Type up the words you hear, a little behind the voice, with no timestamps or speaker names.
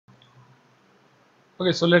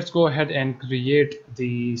Okay, so let's go ahead and create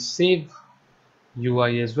the save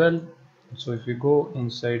UI as well. So if we go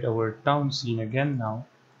inside our town scene again now,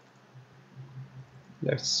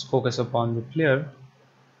 let's focus upon the player,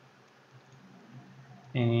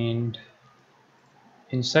 and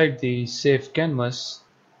inside the save canvas,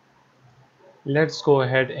 let's go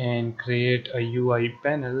ahead and create a UI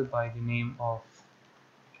panel by the name of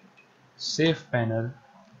save panel.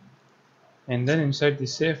 And then inside the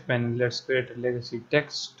save panel, let's create a legacy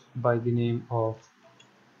text by the name of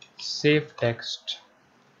save text,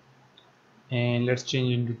 and let's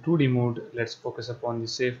change into 2D mode. Let's focus upon the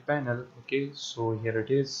save panel. Okay, so here it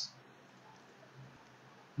is.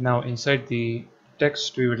 Now inside the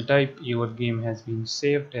text we will type your game has been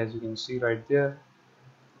saved, as you can see right there.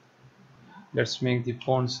 Let's make the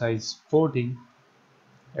font size 40.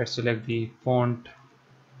 Let's select the font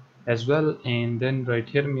as well, and then right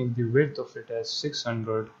here make the width of it as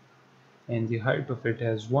 600 and the height of it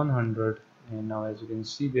as 100. And now as you can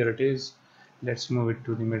see, there it is. Let's move it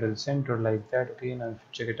to the middle center like that. Okay, now if you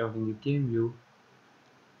check it out in the game view,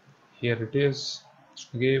 here it is.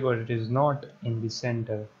 Okay, but it is not in the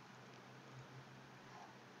center.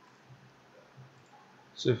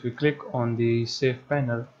 So if we click on the save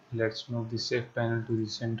panel, let's move the save panel to the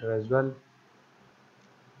center as well.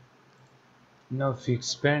 Now if we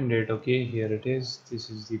expand it, okay, here it is. This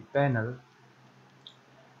is the panel,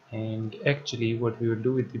 and actually what we will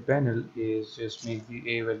do with the panel is just make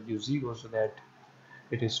the a value 0 so that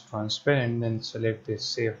it is transparent. Then select this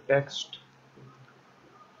save text,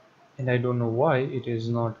 and I don't know why it is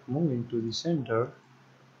not moving to the center.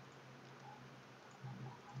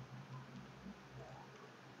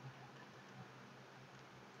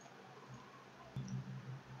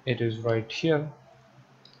 It is right here.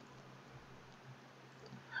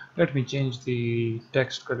 Let me change the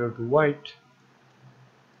text color to white,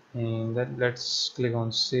 and then let's click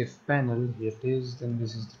on save panel. Here it is. Then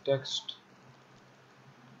this is the text.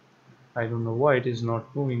 I don't know why it is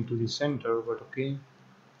not moving to the center, but okay,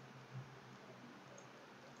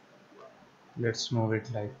 let's move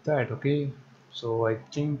it like that. Okay, so I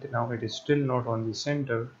think now it is still not on the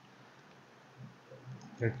center.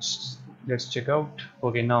 Let's check out.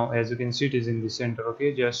 Okay, now as you can see, it is in the center.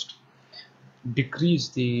 Okay, just decrease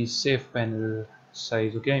the save panel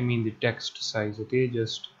size. Okay, I mean the text size. Okay,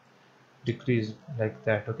 just decrease like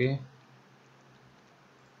that. Okay,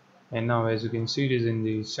 and now as you can see, it is in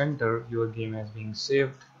the center. Your game has been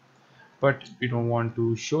saved, but we don't want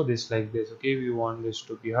to show this like this. Okay, we want this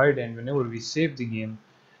to be hide, and whenever we save the game,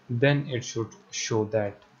 then it should show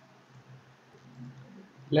that.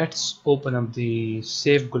 Let's open up the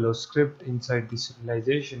save glow script. Inside the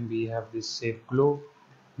serialization we have this save glow.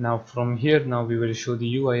 Now from here, now we will show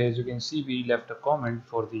the UI. As you can see, we left a comment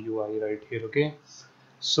for the UI right here. Okay,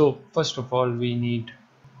 so first of all we need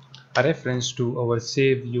a reference to our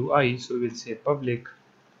save UI, so we will say public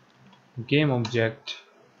game object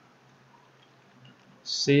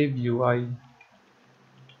save UI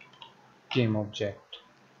game object.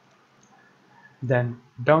 Then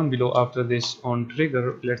down below, after this, on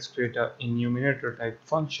trigger, let's create a enumerator type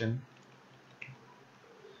function,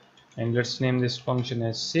 and let's name this function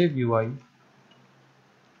as save UI.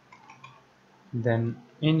 Then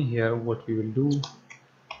in here what we will do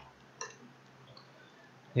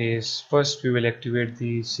is first we will activate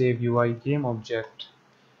the save UI game object.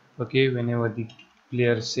 Okay, whenever the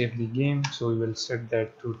player save the game, so we will set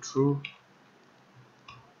that to true,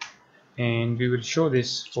 and we will show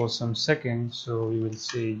this for some seconds. So we will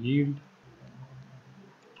say yield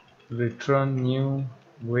return new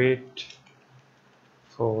wait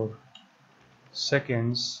for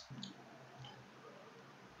seconds,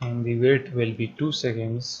 and the wait will be 2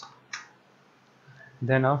 seconds.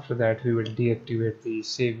 Then after that we will deactivate the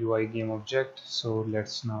save UI game object. So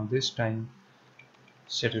let's now this time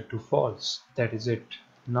set it to false. That is it.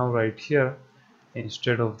 Now right here,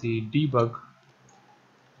 instead of the debug,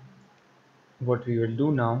 what we will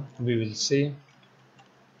do now, we will say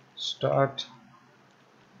start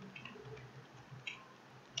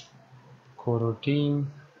coroutine.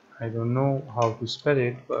 I don't know how to spell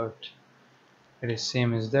it, but it is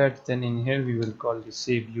same as that. Then in here we will call the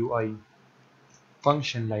save UI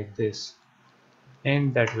function like this,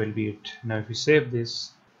 and that will be it. Now if we save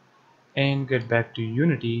this and get back to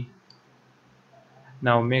Unity,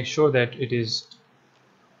 now make sure that it is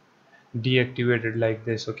deactivated like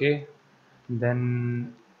this. Okay,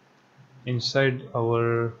 then inside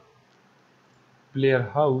our player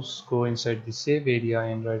house, go inside the save area,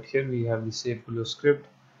 and right here we have the save glow script.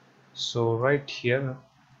 So right here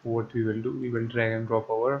what we will do, we will drag and drop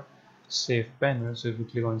our save panel. So if we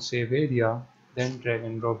click on save area, then drag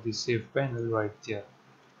and drop the save panel right there.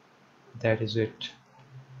 That is it.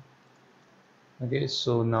 Okay,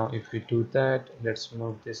 so now if we do that, let's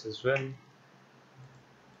move this as well.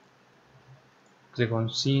 Click on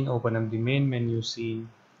scene, open up the main menu scene,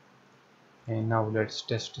 and now let's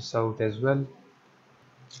test this out as well.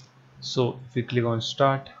 So if we click on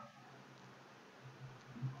start,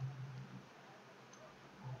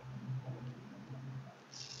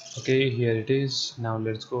 okay, here it is. Now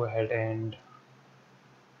let's go ahead and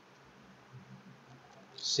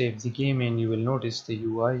save the game, and you will notice the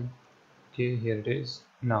UI. Okay, here it is.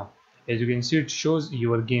 Now as you can see, it shows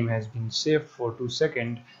your game has been saved for 2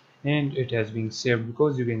 seconds, and it has been saved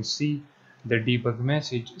because you can see the debug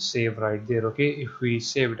message save right there. Okay, if we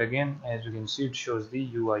save it again, as you can see, it shows the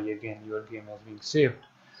UI again, your game has been saved.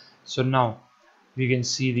 So now we can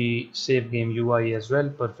see the save game UI as well,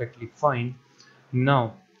 perfectly fine.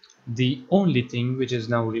 Now the only thing which is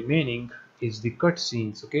now remaining is the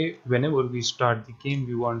cutscenes. Okay, whenever we start the game,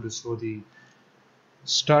 we want to show the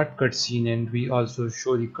start cutscene, and we also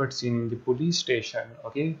show the cutscene in the police station.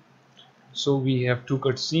 Okay, so we have two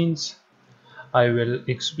cutscenes. I will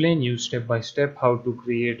explain you step by step how to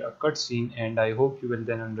create a cutscene, and I hope you will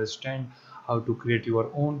then understand how to create your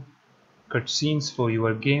own cutscenes for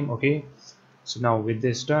your game. Okay, so now with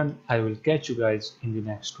this done, I will catch you guys in the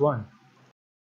next one.